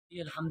जी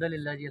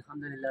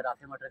अल्हम्दुलिल्लाह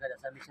Rafe motor का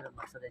जैसा मिशन और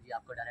मकसद है जी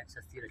आपको डायरेक्ट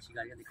सस्ती और अच्छी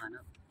गाड़ियाँ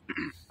दिखाना।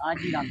 आज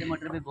जी राफे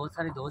मोटर पे बहुत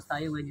सारे दोस्त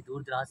आए हुए हैं जी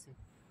दूर दराज से।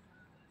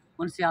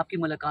 उनसे आपकी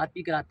मुलाकात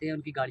भी कराते हैं,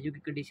 उनकी गाड़ियों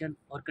की कंडीशन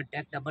और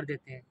कॉन्टैक्ट नंबर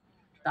देते हैं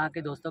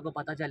ताकि दोस्तों को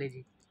पता चले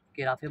जी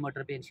कि राफे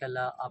मोटर पे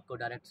इंशाल्लाह आपको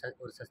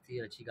डायरेक्ट और सस्ती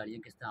और अच्छी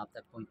गाड़ियाँ किस तरह आप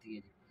तक पहुँचती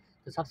हैं जी।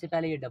 तो सबसे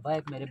पहले ये डब्बा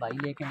एक मेरे भाई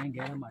लेके आए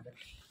 11 मॉडल।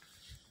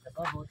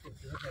 डब्बा बहुत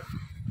खूबसूरत है।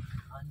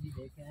 हाँ जी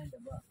देखे हैं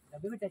डब्बा,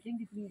 डब्बे में टचिंग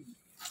कितनी है?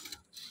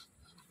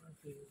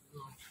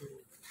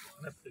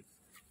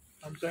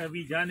 हम तो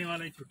अभी जाने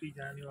वाले, छुट्टी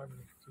जाने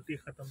वाले, छुट्टी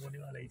खत्म होने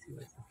वाला है, इसी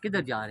वजह से।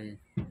 किधर जा रहे हैं?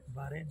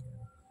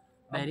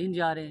 बहरीन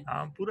जा रहे हैं।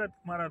 हाँ पूरा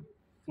तुम्हारा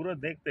पूरा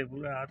देखते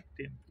पूरा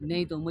आते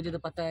नहीं तो मुझे तो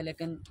पता है,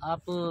 लेकिन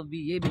आप भी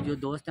ये भी जो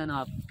दोस्त हैं ना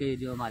आपके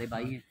जो हमारे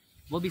भाई हैं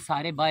वो भी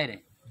सारे बाहर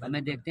हैं,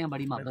 हमें देखते हैं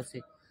बड़ी मोहब्बत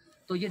से।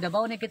 तो ये डब्बा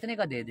उन्हें कितने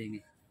का दे देंगे?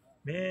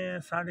 मैं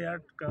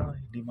 8.5 का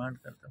डिमांड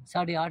करता हूँ।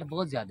 8.5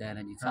 बहुत ज़्यादा है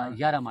ना जी। हाँ।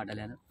 11 मॉडल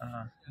है ना।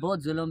 हाँ। बहुत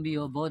जुल्म भी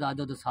हो, बहुत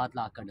आदत तो 7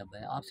 लाख का डब्बा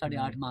है, आप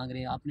 8.5 मांग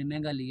रहे हैं। आपने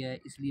महंगा लिया है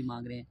इसलिए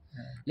मांग रहे हैं,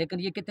 लेकिन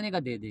ये कितने का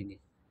दे देंगे?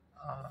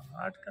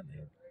 8 का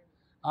दे।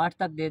 8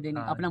 तक दे देंगे।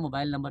 हाँ। अपना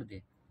मोबाइल नंबर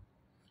दे।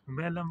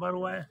 मोबाइल नंबर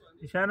हुआ है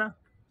निशाना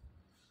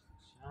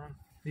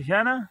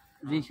निशाना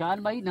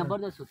निशान भाई नंबर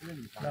दो।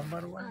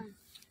 नंबर हुआ है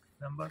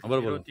नंबर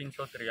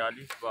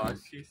 0343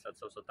 82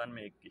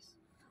 797 21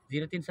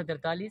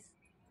 0343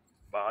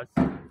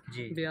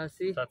 जी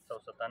 82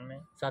 797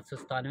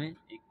 797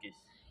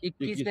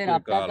 21 पे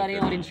रब्ता करें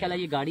और इंशाल्लाह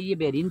ये गाड़ी ये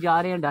बहरीन जा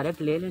रहे हैं,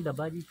 डायरेक्ट ले लें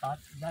डब्बा जी।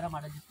 7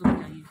 मॉडल जिसको भी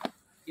चाहिए।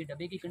 ये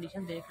डब्बे की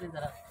कंडीशन देख लें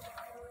ज़रा।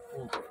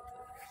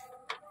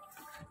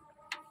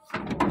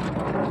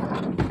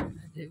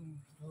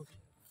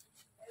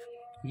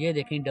 ये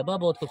देखें डब्बा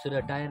बहुत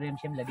खूबसूरत, टायर रेम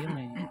शेम लगे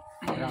हुए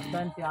हैं।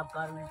 रास्ता से आप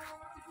कार में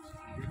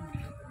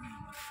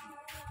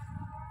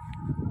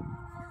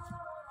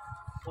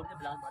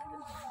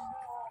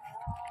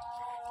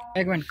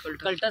एक मिनट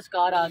कल्टस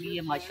कार आ गई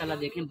है माशाल्लाह।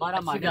 देखें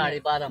 12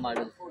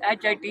 मॉडल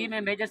HIT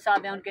में मेजर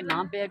साहब हैं, उनके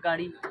नाम पे है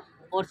गाड़ी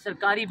और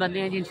सरकारी बंदे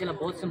हैं जी इंशाल्लाह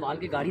बहुत संभाल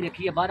के गाड़ी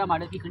रखी है। 12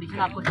 मॉडल की कंडीशन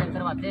आपको चेक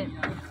करवाते हैं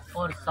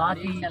और साथ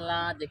ही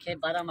इंशाल्लाह देखिए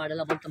 12 मॉडल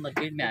अब तो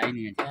मार्केट में आई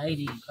नहीं है, आई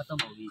नहीं,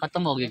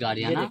 खत्म हो गई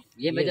गाड़ियाँ ना।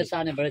 ये मेजर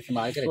साहब ने बड़े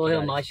संभाल के रखी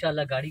है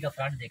माशाल्लाह। गाड़ी का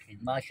फ्रंट देखें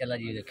माशाल्लाह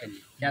जी, देखें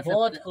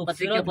बहुत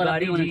खूबसूरत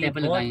गाड़ी,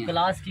 बहुत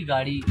क्लास की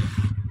गाड़ी।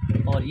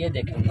 और ये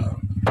देखें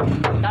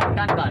टन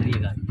टन कर रही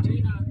है गाड़ी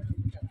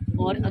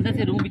और अंदर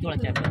से रूम भी थोड़ा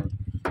चेक करो।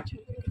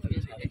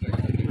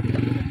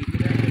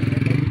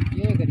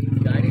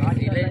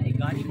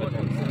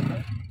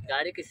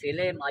 गाड़ी की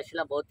सीलें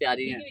माशाल्लाह बहुत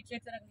प्यारी हैं,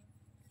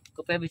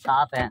 कुप्पे भी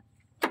साफ हैं,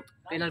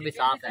 पिलर भी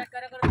साफ है।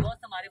 दोस्त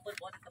हमारे ऊपर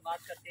बहुत इत्तेमाद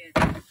करते हैं।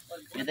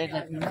 ये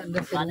देखें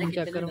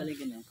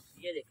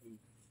ये देखें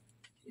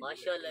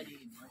माशाल्लाह जी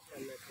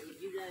माशाल्लाह।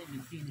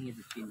 मिलती नहीं है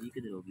जी,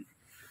 किधर होगी?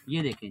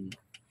 ये देखें जी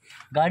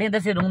गाड़ी अंदर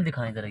से रूम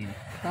दिखाएं जरा। ये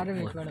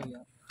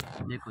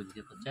देखो जी,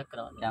 देखो चेक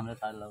करो कैमरा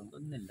सारा लाओ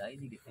लाई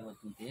नहीं दिखे वो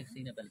तुम देख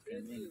सी ना पहले।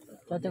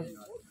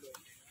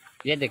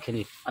 ये देखें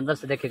जी अंदर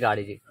से देखे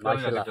गाड़ी जी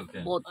माशाल्लाह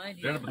बहुत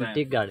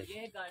ठीक गाड़ी।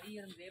 ये गाड़ी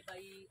रमज़ेब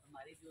भाई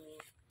हमारे जो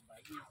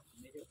भाई हैं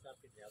मेरे साहब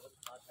के ड्राइवर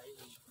साथ आए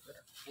हुए,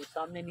 वो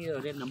सामने नहीं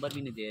रहे, नंबर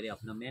भी नहीं दे रहे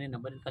अपना। मैंने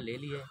नंबर इनका ले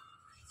लिया है,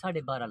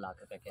 12.5 लाख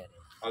रुपये कह रहे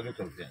हैं। आगे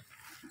चलते हैं।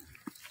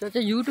 तो अच्छा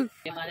यूट्यूब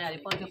हमारे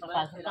हरिपुर के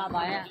प्रोफेसर साहब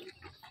आए हैं,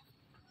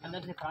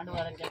 अंदर से फ्रंट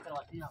वगैरह चेक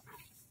करवाते हैं आपको।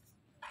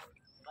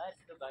 बाहर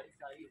से तो गाड़ी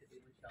सारी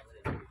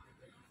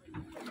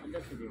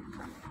अंदर से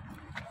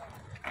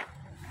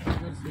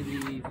उधर से भी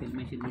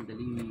फिल्में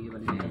डली हुई है।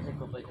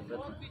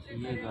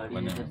 ये गाड़ी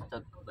अंदर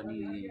तक बनी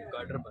हुई है,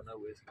 गार्डर बना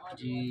हुआ है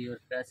जी। और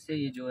पैसे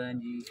ये जो हैं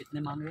जी कितने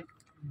मांग रहे?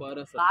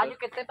 12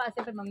 कितने पैसे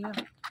पे मांग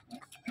रहे?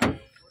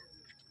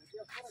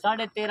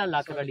 13.5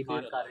 लाख का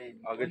डिमांड कर रहे हैं।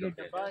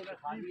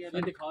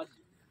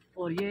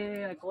 और ये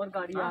एक और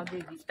गाड़ी आ गई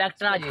जी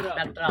स्पेक्ट्रा जी,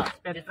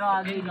 स्पेक्ट्रा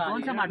आ गई।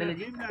 कौन सा मॉडल है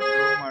जी?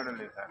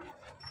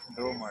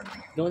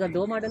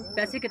 2002 मॉडल।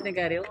 पैसे कितने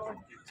कह रहे हो?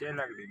 6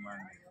 लाख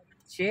डिमांड।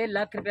 6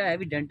 लाख रुपया है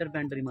भी डेंटर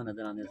पेंटर ही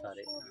नजर आने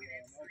सारे।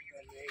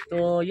 तो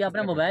ये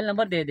अपना मोबाइल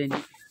नंबर दे दें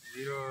जी।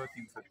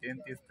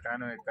 0333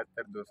 93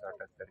 71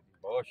 278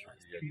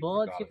 जी।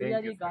 बहुत शुक्रिया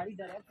जी। गाड़ी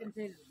डायरेक्ट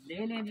इनसे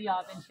ले लें जी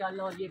आप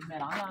इंशाल्लाह। और ये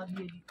मेहरान आ गई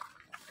है जी,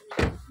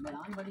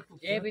 मेहरान बड़ी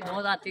ये भी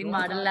 2003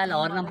 मॉडल है,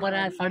 लाहौर नंबर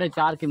है,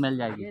 4.5 की मिल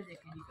जाएगी। ये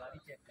देखिए जी गाड़ी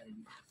चेक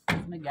करेंगे,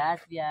 इसमें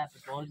गैस भी है,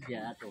 पेट्रोल भी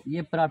है। तो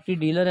ये प्रॉपर्टी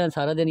डीलर है,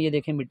 सारा दिन ये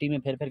देखें मिट्टी में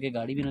फिर फिर के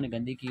गाड़ी भी इन्होंने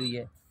गंदी की हुई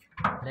है,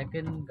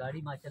 लेकिन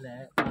गाड़ी माशाल्लाह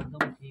है, कागजों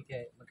में ठीक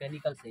है,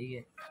 मैकेनिकल सही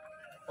है।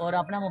 और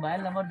अपना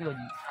मोबाइल नंबर दो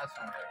जी।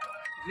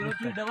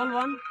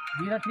 0311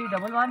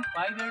 0311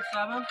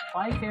 587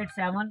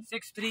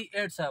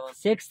 6387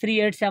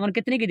 6387।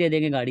 कितने की दे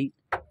देंगे गाड़ी?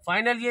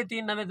 फाइनल ये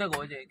 390 तक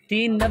हो जाएगी।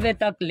 390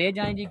 तक ले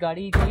जाएं जी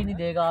गाड़ी, कोई नहीं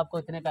देगा आपको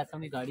इतने पैसों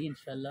में गाड़ी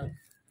इंशाल्लाह।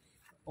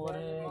 और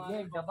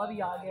ये डब्बा भी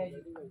आ गया है जी।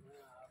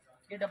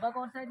 ये डब्बा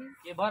कौन सा है जी?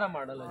 ये 12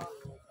 मॉडल है।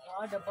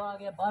 डब्बा आ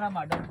गया 12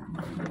 मॉडल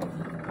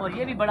और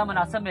ये भी बड़ा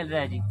मुनासिब मिल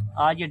रहा है जी।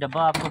 आज ये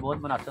डब्बा आपको बहुत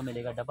मुनासिब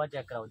मिलेगा। डब्बा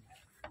चेक कराओ जी।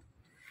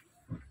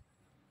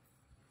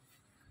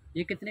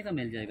 ये कितने का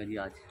मिल जाएगा जी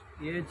आज?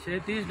 ये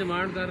 36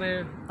 डिमांड कर रहे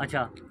हैं।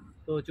 अच्छा,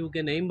 तो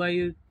चूँकि नईम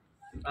भाई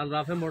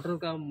राफे मोटर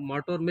का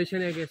मोटर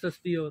मिशन है कि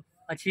सस्ती और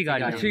अच्छी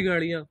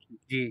गाड़ियाँ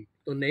जी।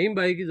 तो नईम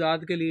भाई की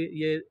ज़ात के लिए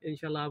ये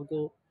इंशाल्लाह आपको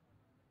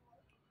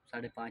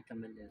 5.5 तक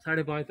मिल जाएगी।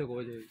 5.5 तक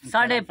हो जाएगी।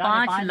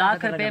 5.5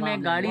 लाख रुपए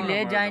में गाड़ी ले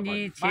जाएं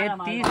जी।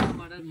 630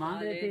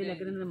 मांग रहे थे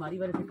लेकिन उन्होंने हमारी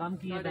वजह से कम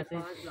किए पैसे।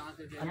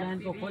 अल्लाह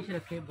इनको खुश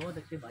रखे, बहुत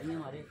अच्छे भाई हैं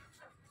हमारे।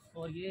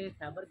 और ये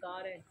फैबर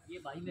कार है, ये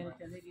भाई मेरे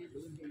चले गए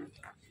दूर।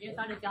 ये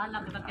 4.5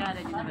 लाख तक क्या है,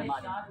 4 लाख ले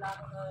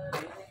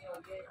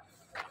देंगे।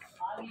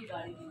 और ये आ गई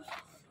गाड़ी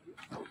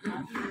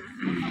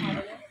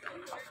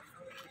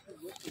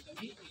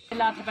 6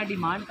 लाख रुपये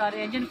डिमांड कर रहे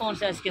हैं। इंजन कौन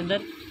सा है इसके अंदर?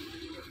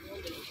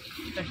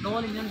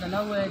 पेट्रोल इंजन डला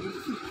हुआ है जी।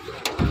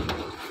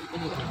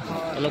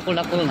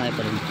 लोकल बनाए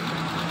पड़ेंगे।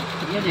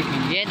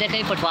 ये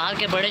देखें पटवार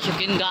के बड़े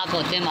शौकीन गाहक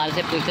होते हैं, हमारे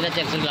से पूछ रहे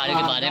थे अक्सर गाड़ी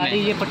के बारे में।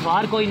 ये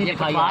पटवार कोई नहीं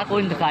दिखाई,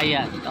 कोई नहीं दिखाई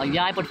है। और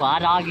यहाँ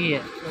पटवार आ गई है।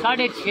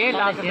 6.5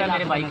 लाख रुपये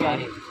मेरे भाई के आ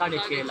रहे।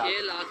 6.5 लाख।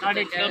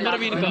 6.5 नंबर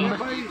भी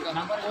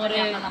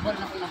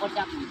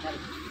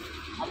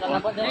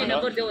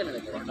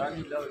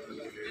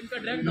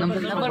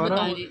नंबर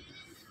बताएं जी।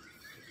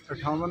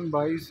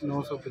 5822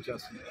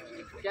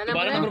 क्या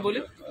नंबर बोले?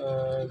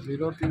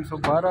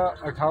 0312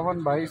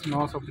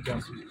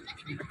 5822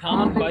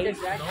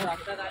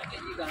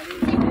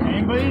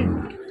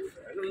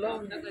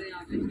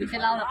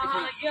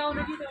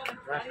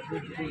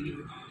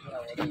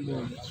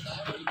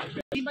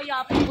 भाई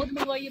आपने खुद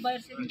मंगवाई है बाहर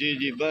से?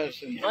 जी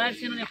बाहर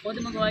से उन्होंने खुद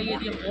मंगवाई है,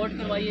 पोर्ट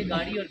करवाई है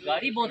गाड़ी। और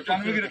गाड़ी बहुत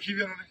 95 रखी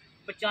हुई है उन्होंने।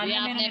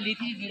 95 में ली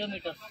थी 0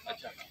 मीटर।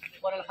 अच्छा।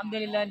 और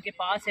अल्हम्दुलिल्लाह इनके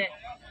पास है।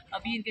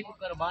 अभी इनके कुछ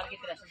कारोबार के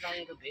क्रेसेस आए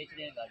हैं तो बेच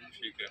रहे हैं गाड़ी।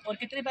 ठीक है। और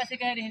कितने पैसे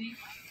कह रहे हैं जी?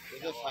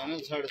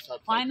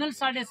 फाइनल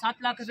 7.5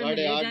 लाख रुपए में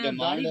ले जाएं।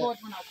 गाड़ी बहुत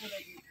मुनासिब है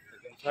जी।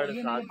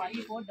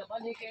 7.5 डब्बा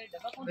लेके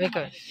डब्बा कौन सा?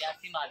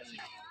 82 मॉडल।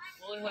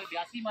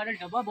 82 मॉडल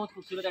डब्बा बहुत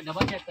खूबसूरत है।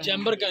 डब्बा चेक करें।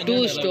 चैम्बर का 2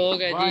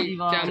 स्टॉक है जी।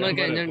 चैम्बर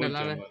का इंजन डला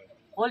है।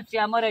 फुल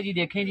चैम्बर है जी,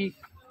 देखें जी।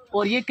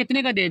 और ये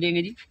कितने का दे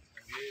देंगे जी?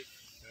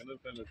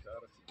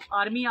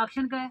 आर्मी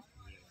ऑक्शन का है,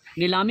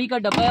 नीलामी का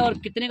डब्बा है। और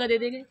कितने का दे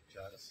देंगे?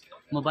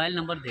 मोबाइल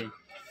नंबर दें।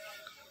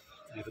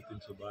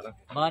 0312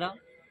 12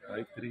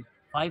 53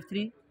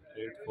 53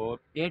 84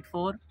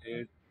 84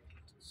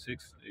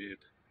 868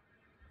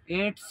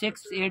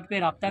 868 पे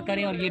रब्ता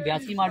करें। और ये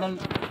 82 मॉडल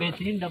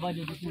बेहतरीन डब्बा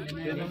जो जिसमें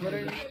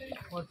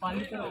और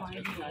पानी का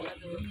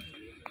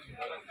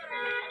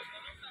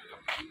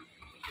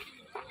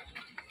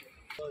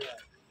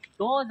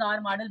 2000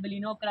 मॉडल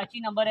बलिनो कराची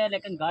नंबर है,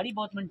 लेकिन गाड़ी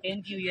बहुत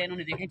मेंटेन की हुई है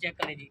इन्होंने। देखें चेक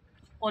करें जी।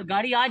 और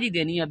गाड़ी आज ही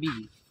देनी है,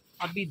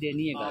 अभी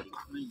देनी है गाड़ी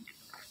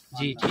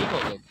जी। ठीक हो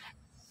गया।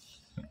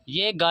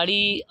 ये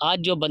गाड़ी आज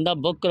जो बंदा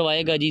बुक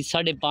करवाएगा जी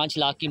 5.5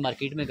 लाख की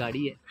मार्केट में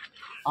गाड़ी है,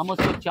 हम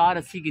उसको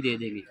 480 की दे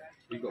देंगे।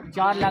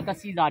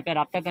 4,80,000 रुपया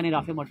रब्ता करें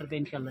राफे मोटर पे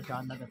इंशाल्लाह।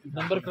 4,80,000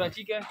 नंबर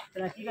कराची का है?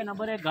 कराची का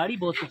नंबर है। गाड़ी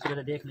बहुत खूबसूरत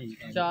है, देख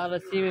लीजिए।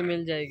 480 में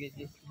मिल जाएगी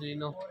जी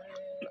बलिनो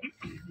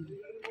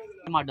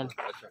मॉडल।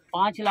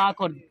 5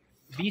 लाख और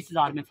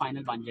 20,000 में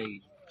फाइनल बन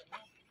जाएगी।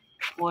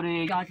 और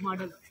 8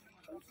 मॉडल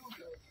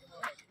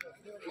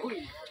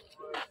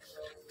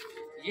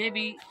ये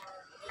भी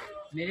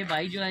मेरे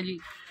भाई जो है जी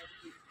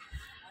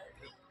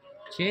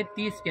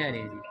 630 कह रहे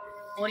हैं जी।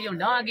 और ये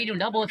हुंडा आ गई।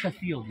 हुंडा बहुत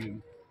सस्ती होगी।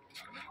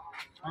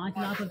 5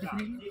 लाख और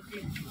कितने की?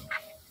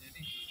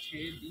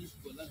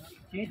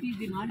 630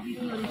 डिमांड की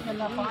थी। और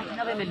इंशाल्लाह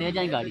 590 में ले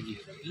जाएं गाड़ी जी।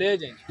 ले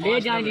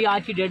जाएं जी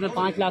आज की डेट में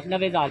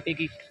 5,90,000 रुपये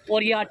की।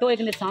 और ये ऑटो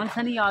एक निसान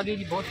सनी आ गई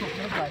जी, बहुत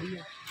खूबसूरत गाड़ी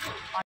है।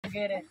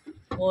 है।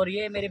 और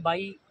ये मेरे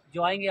भाई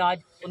जो आएंगे आज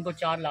उनको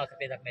 4 लाख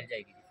रुपये तक मिल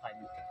जाएगी जी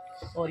फाइनल।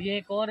 और ये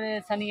एक और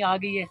सनी आ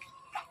गई है,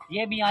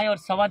 ये भी आए और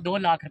 2.25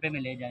 लाख रुपए में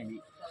ले जाएंगे।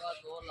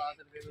 2.25 लाख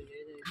रुपए में ले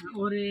जाएंगे।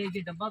 और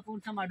ये डब्बा कौन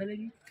सा मॉडल है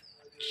जी?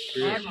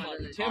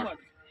 6 मॉडल।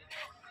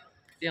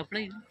 ये अपना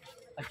ही।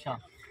 अच्छा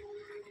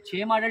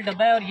 6 मॉडल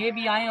डब्बा है। और ये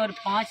भी आए और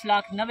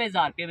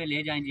 5,90,000 रुपये में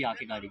ले जाएं जी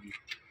आके गाड़ी जी।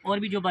 और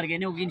भी जो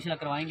बरगेने होगी इंशाल्लाह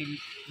करवाएंगे जी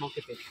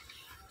मौके पे।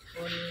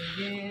 और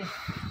ये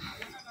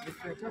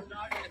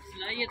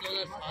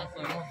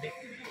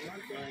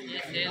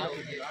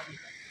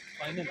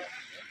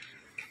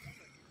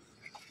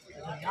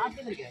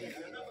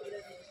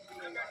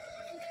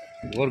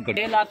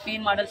 6 लाख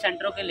 3 मॉडल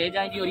सेंट्रो के ले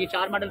जाएंगी। और ये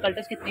 4 मॉडल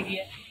कल्टस कितने की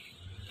है?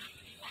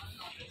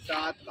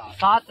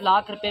 7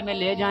 लाख रुपए में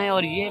ले जाएं।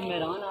 और ये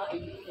मेहरान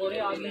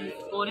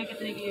कोरे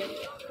कितने की है?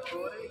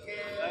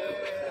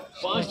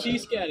 5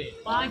 चीज क्या रहे?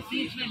 5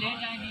 चीज में ले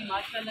जाएंगी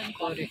माशाल्लाह की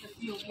काफी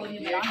सस्ती होगी। और ये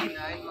मेहरान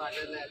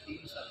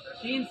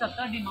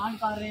 370 डिमांड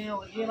कर रहे हैं।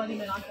 और ये वाली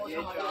मेहरान कौन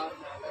सा मॉडल?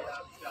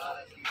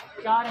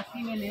 480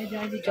 में ले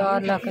जाएंगी।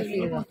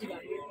 4,80,000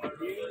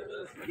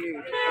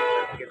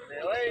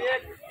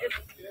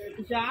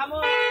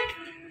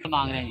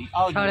 मांग रहे हैं जी।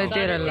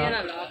 13.5 लाख।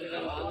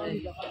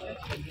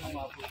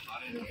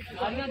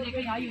 गाड़ियाँ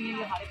देखें आई हुई है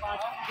हमारे पास।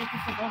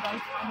 किससे बहुत गाड़ी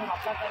में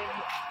रब्ता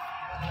करेंगे।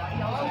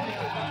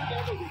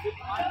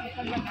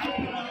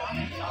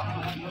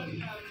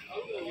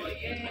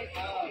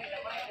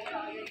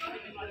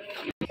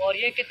 और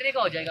ये कितने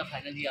का हो जाएगा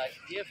फाइनल जी आज?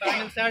 ये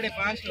फाइनल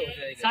 5.5 का हो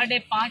जाएगा।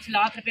 5.5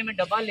 लाख रुपए में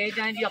डब्बा ले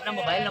जाएं जी। अपना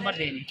मोबाइल नंबर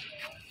दें जी।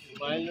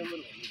 मोबाइल नंबर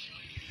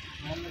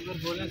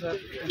बोलें सर।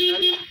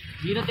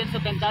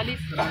 0345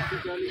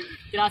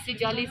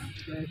 8340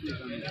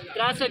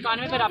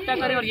 391 पे रब्ता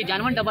करें और ये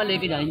जानवर डब्बा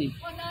लेके जाएंगे।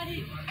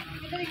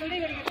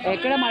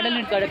 केड़ा मॉडल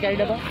है क्या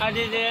डब्बा?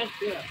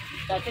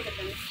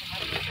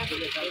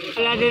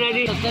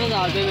 70,000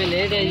 रुपये में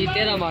ले जाए जी।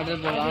 13 मॉडल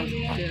बोला,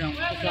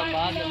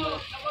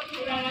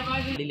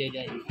 ले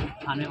जाएगी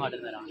 98 मॉडल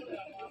में रहा।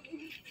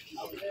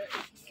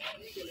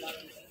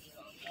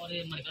 और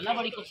ये मरगला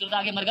बड़ी खूबसूरत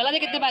आगे। मरगला दे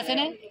कितने पैसे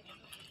ने?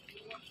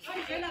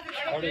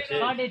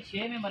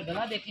 6.5 में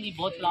मरगला देखी नहीं,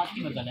 बहुत क्लास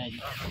की मरगला है जी।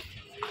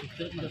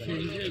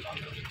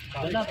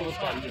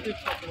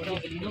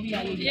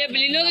 ये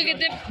बलिनो के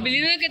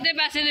कितने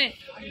पैसे ने?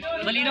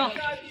 Baleno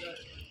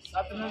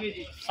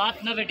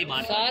 790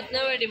 demand.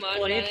 790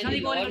 डिमांड और एक साथ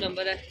ही और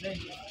नंबर है।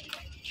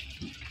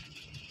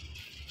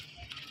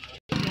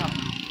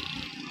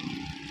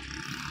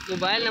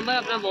 मोबाइल नंबर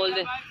अपना बोल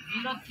दे।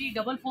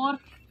 0344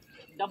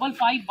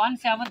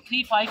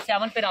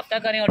 55173557 पे रब्ता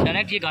करें और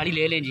डायरेक्ट ये गाड़ी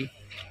ले लें जी।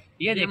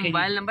 ये देखें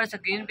मोबाइल नंबर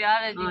स्क्रीन पे आ रहा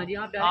है जी। हाँ जी,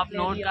 आप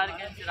नोट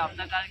करके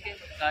रब्ता करके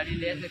गाड़ी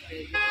ले सकते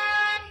हैं।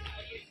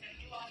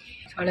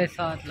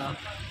 7.5 लाख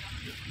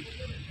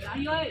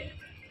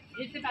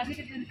इससे पैसे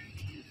कितने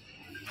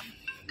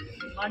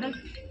मॉडल?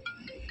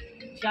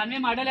 96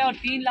 मॉडल है और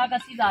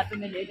 3,80,000 रुपये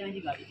में ले जाएंगे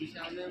गाड़ी जी।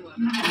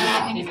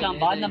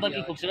 इस्लामाबाद नंबर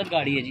की खूबसूरत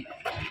गाड़ी है जी।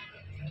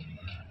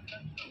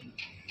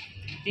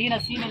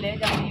 380 में ले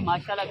जाएंगी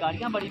माशाल्लाह।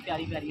 गाड़ियाँ बड़ी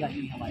प्यारी प्यारी आई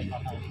हुई हैं हमारे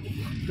पास।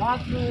 लाख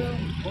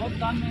बहुत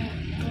कम है।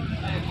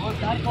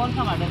 कौन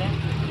सा मॉडल है?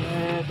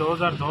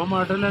 2002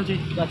 मॉडल है जी।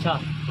 अच्छा,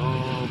 तो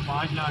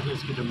 5 लाख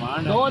इसकी डिमांड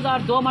है।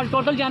 2002 मॉडल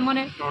टोटल जानवन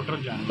है।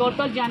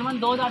 टोटल जानवन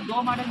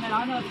 2002 मॉडल में है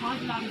और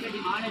 5 लाख रुपये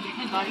डिमांड है।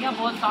 देखें गाड़ियाँ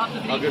बहुत साफ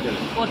सुथरी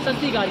और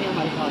सस्ती गाड़ियाँ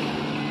हमारे पास।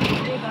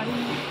 ये गाड़ी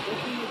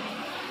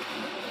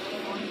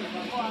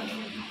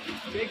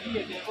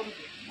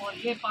और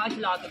ये 5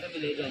 लाख रुपये में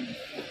ले जाएंगे।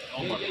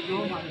 दो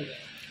मॉडल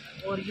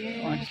और ये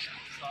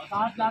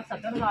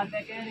 7,70,000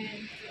 रुपये कह रहे हैं।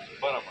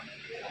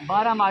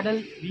 12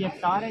 मॉडल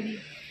VXR है जी।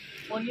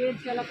 और ये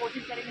इंशाल्लाह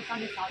कोशिश करेंगे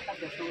 7.5 तक।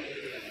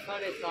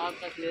 7.5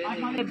 तक ले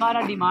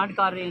 12 डिमांड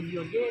कर रहे हैं जी।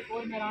 और ये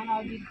कोई मेरान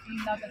आ गई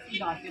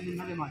 3,80,000 के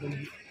मिलने मॉडल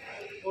जी।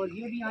 और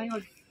ये भी आए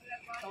और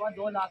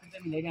 2 लाख रुपये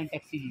में ले जाएँ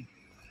टैक्सी जी।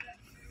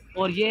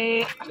 और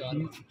ये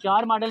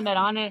 4 मॉडल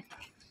मेरान है।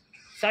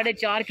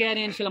 4.5 कह रहे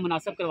हैं, इंशाल्लाह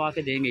मुनासिब करवा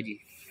के देंगे जी।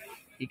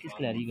 ये किस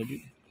कलर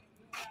की?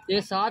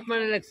 ये 7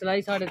 मॉडल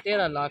एक्सलाई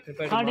 13.5 लाख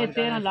रुपए।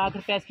 13.5 लाख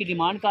रुपए इसकी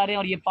डिमांड कर रहे हैं।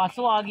 और ये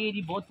पासो आ गई है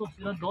जी, बहुत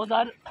खूबसूरत।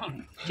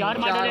 2004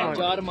 मॉडल है।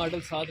 4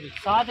 मॉडल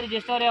 7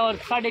 रजिस्टर है और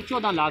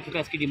 14.5 लाख रुपए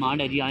इसकी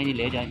डिमांड है जी। आएंगे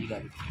ले जाएंगे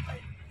गाड़ी।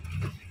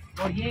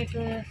 और ये एक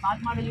 7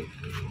 मॉडल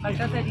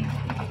अल्टस है जी।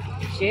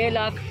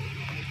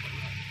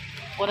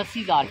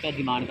 6,80,000 रुपये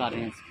डिमांड कर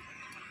रहे हैं इसकी।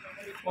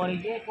 और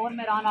ये एक और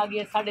मेरान आ गई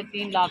है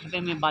 3.5 लाख रुपये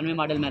में। 92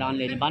 मॉडल मेरान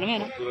ले जी। 92 है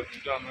ना?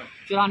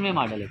 94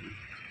 मॉडल है जी।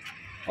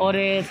 और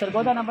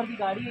सरगोदा नंबर की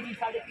गाड़ी है जी।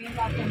 3.5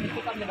 लाख में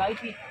नीचे कम लगाई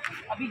थी।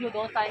 अभी जो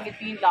दोस्त आएंगे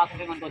 3 लाख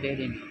रुपये उनको दे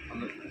देंगे।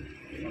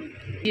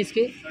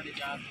 इसके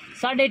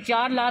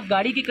 4.5 लाख।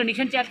 गाड़ी की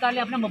कंडीशन चेक कर ले।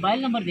 अपना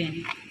मोबाइल नंबर दें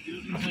जी।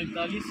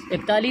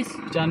 41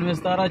 95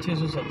 17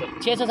 670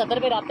 670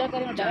 पे रब्ता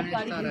करें और डायरेक्ट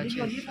गाड़ी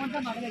खरीदेंगे। और ये कौन सा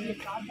मॉडल है? ये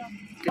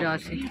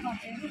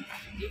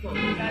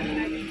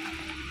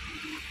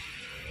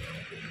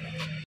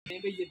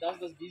 83 ये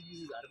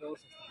 10-20 हज़ार रुपये और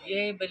सस्ता।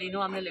 ये बलिनो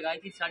हमने लगाई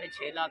थी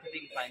 6.5 लाख रुपये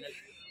की फाइनल।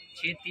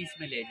 6.30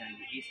 में ले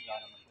जाएंगे 20,000।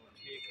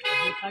 ये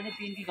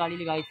 3.5 की गाड़ी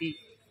लगाई थी,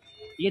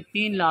 ये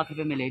 3 लाख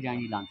रुपए में ले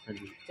जाएंगे लांसर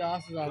जी।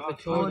 50,000 पे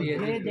छोड़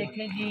ये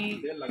देखें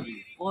जी।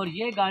 और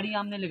ये गाड़ी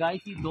हमने लगाई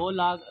थी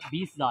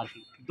 2,20,000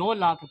 की। 2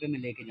 लाख रुपए में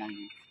लेके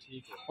जाएंगे।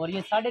 और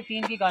ये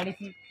 3.5 की गाड़ी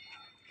थी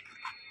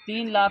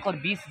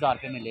 3,20,000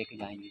 रुपये में लेके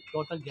जाएंगे।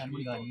 टोटल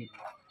जेन्युइन गाड़ी है।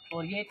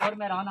 और ये एक और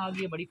मेहरान आ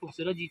गई है बड़ी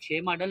खूबसूरत जी।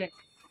 6 मॉडल है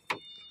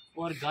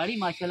और गाड़ी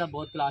माशाल्लाह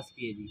बहुत क्लास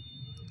की है जी।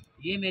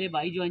 ये मेरे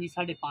भाई जो हैं जी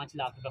 5.5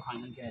 लाख रुपये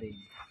फाइनल कह रहे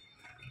हैं।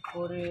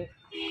 और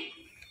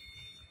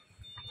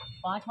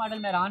 5 मॉडल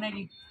मेहरान है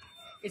जी।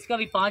 इसका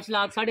भी 5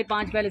 लाख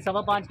 5.5 पहले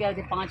 5.25 कह रहे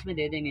थे, 5 में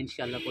दे देंगे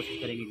इंशाल्लाह,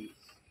 कोशिश करेंगे जी।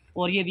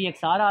 और ये भी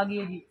VXR आ गई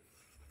है जी।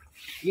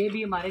 ये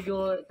भी हमारे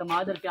जो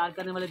तमाद और प्यार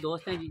करने वाले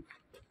दोस्त हैं जी,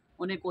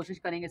 उन्हें कोशिश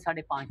करेंगे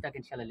 5.5 तक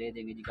इंशाल्लाह ले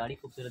देंगे जी। गाड़ी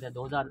खूबसूरत है।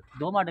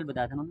 2002 मॉडल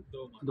बताया था उन्होंने,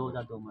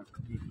 2002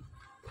 मॉडल जी।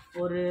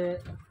 और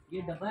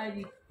ये डब्बा है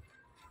जी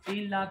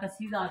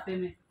 3,80,000 रुपये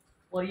में।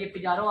 और ये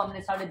पिजारो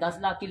हमने 10.5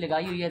 लाख की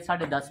लगाई हुई है,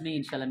 10.5 में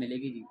इंशाल्लाह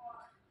मिलेगी जी।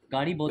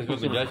 गाड़ी बहुत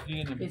खूबसूरत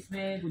है,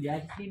 इसमें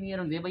गुंजाइश नहीं है।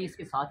 और भाई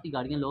इसके साथ की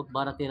गाड़ियाँ लोग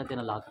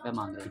 12-13 लाख रुपये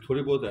मांग रहे हैं।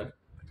 थोड़ी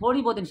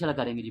बहुत इंशाल्लाह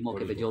करेंगे जी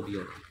मौके पे जो भी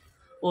हो।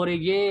 और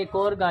ये एक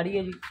और गाड़ी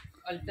है जी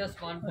अल्टस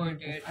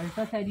 1.8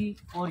 अल्टस है जी।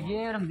 और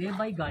ये रंगदेव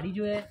भाई गाड़ी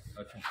जो है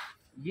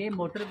ये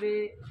मोटर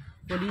पे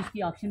पुलिस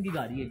की ऑक्शन की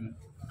गाड़ी है जी।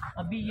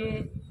 अभी ये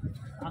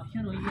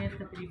ऑक्शन हुई है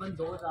तकरीबन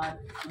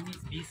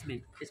 2019-20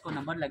 में, इसको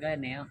नंबर लगा है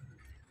नया।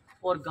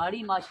 और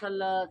गाड़ी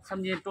माशाल्लाह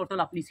समझे टोटल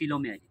अपनी सीलों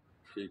में है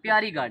जी।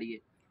 प्यारी गाड़ी है।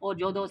 और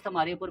जो दोस्त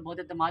हमारे ऊपर बहुत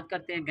एतमाद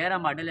करते हैं, 11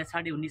 मॉडल है,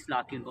 19.5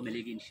 लाख की उनको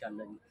मिलेगी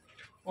इंशाल्लाह जी।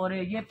 और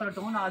ये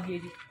प्रोटोन आ गई है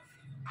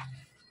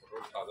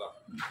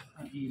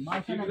जी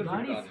माशाल्लाह।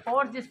 गाड़ी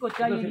स्पोर्ट जिसको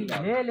चाहिए जी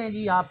ले लें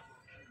जी आप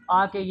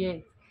आके।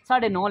 ये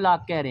 9.5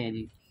 लाख कह रहे हैं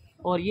जी।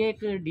 और ये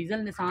एक डीजल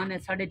निशान है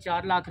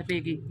 4.5 लाख रुपए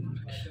की।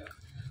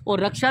 और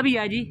रक्षा भी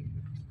है जी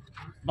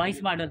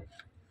 22 मॉडल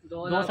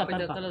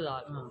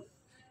 2,75,000। हाँ।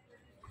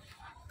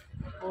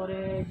 और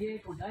ये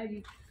होंडा है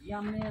जी, ये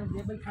हमने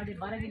भाई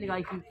 12.5 की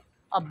लगाई थी,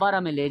 अब 12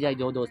 में ले जाए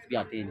जो दोस्त भी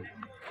आते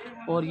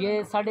हैं। और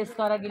ये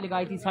 17.5 की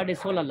लगाई थी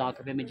 16.5 लाख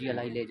रुपए में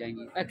GLI ले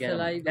जाएंगे,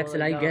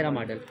 XLI 11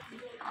 मॉडल।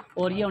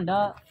 और ये होंडा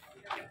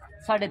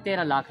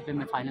 13.5 लाख रुपए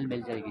में फाइनल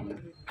मिल जाएगी जी।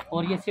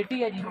 और ये सिटी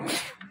है जी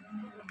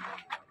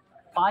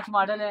 5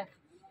 मॉडल है,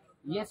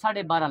 ये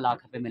 12.5 लाख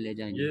रुपए में ले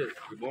जाएंगे। ये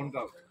रिबॉन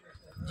का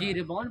जी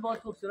रिबॉन बहुत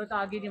खूबसूरत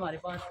आ गई जी हमारे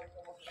पास।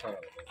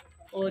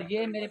 और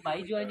ये मेरे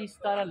भाई जो है जी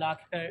 17 लाख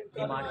का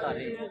डिमांड कर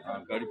रहे हैं।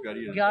 गाड़ी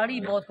प्यारी है, गाड़ी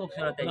बहुत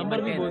खूबसूरत है,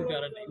 नंबर भी बहुत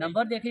प्यारा है।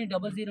 नंबर देखें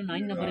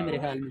 009 नंबर है मेरे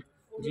ख्याल में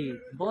जी,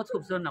 बहुत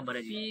खूबसूरत नंबर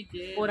है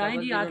जी। और आएँ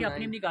जी आके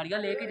अपनी अपनी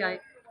गाड़ियाँ लेके जाएँ।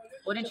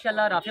 और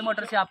इंशाल्लाह राफे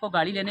मोटर से आपको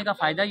गाड़ी लेने का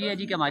फ़ायदा ये है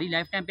जी कि हमारी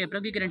लाइफ टाइम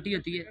पेपरों की गारंटी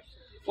होती है,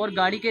 और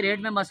गाड़ी के रेट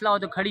में मसला हो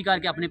तो खड़ी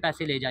करके अपने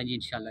पैसे ले जाएँ जी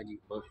इंशाल्लाह जी।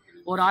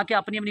 और आके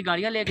अपनी अपनी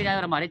गाड़ियाँ लेके जाएँ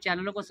और हमारे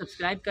चैनलों को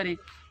सब्सक्राइब करें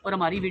और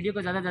हमारी वीडियो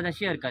को ज़्यादा से ज़्यादा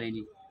शेयर करें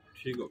जी।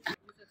 ठीक हो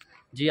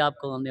जी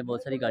आपको हमने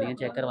बहुत सारी गाड़ियाँ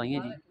चेक करवाई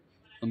हैं जी,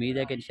 उम्मीद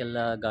है कि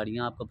इंशाल्लाह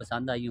गाड़ियाँ आपको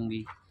पसंद आई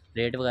होंगी।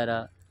 रेट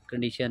वगैरह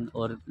कंडीशन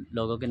और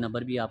लोगों के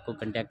नंबर भी आपको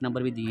कॉन्टैक्ट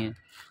नंबर भी दिए हैं,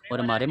 और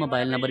हमारे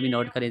मोबाइल नंबर भी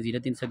नोट करें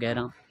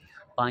 0311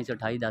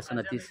 528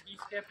 1029,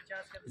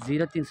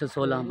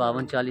 0316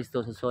 52 40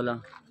 216,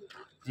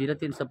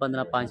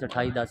 0315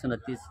 528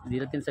 1029,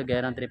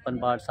 0311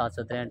 53 62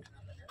 763,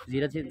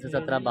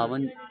 0317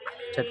 52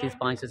 36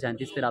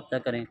 537 पर रब्ता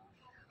करें।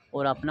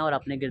 और अपना और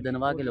अपने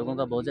गिरदनवा के लोगों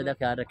का बहुत ज़्यादा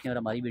ख्याल रखें और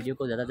हमारी वीडियो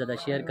को ज़्यादा से ज़्यादा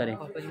शेयर करें।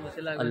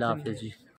 अल्लाह हाफ़िज़ जी।